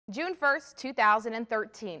June 1st,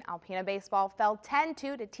 2013, Alpena baseball fell 10-2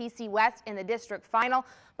 to TC West in the district final,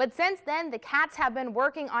 but since then the Cats have been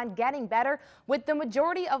working on getting better, with the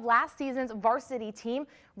majority of last season's varsity team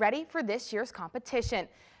ready for this year's competition.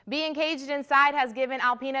 Being caged inside has given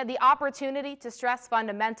Alpena the opportunity to stress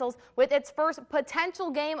fundamentals, with its first potential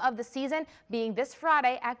game of the season being this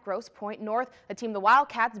Friday at Grosse Pointe North, a team the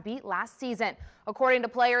Wildcats beat last season. According to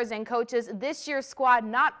players and coaches, this year's squad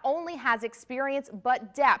not only has experience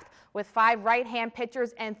but depth, with 5 right-hand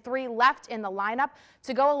pitchers and 3 left in the lineup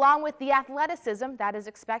to go along with the athleticism that is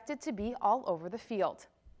expected to be all over the field.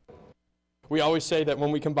 We always say that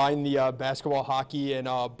when we combine the basketball, hockey, and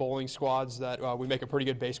bowling squads that we make a pretty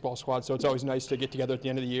good baseball squad, so it's always nice to get together at the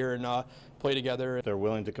end of the year and play together. They're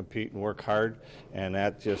willing to compete and work hard, and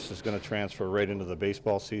that just is going to transfer right into the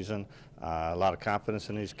baseball season. A lot of confidence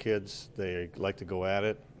in these kids. They like to go at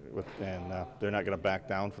it, and they're not going to back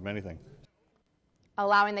down from anything.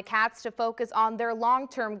 Allowing the Cats to focus on their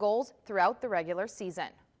long-term goals throughout the regular season.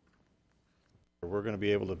 We're going to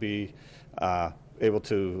be able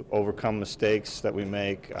to overcome mistakes that we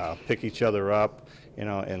make, pick each other up,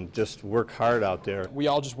 and just work hard out there. We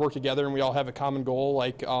all just work together and we all have a common goal.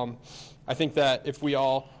 I think that if we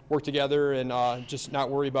all work together and just not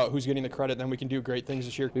worry about who's getting the credit, then we can do great things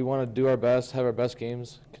this year. We want to do our best, have our best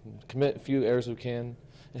games, commit a few errors we can,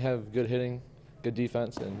 and have good hitting, good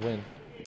defense, and win.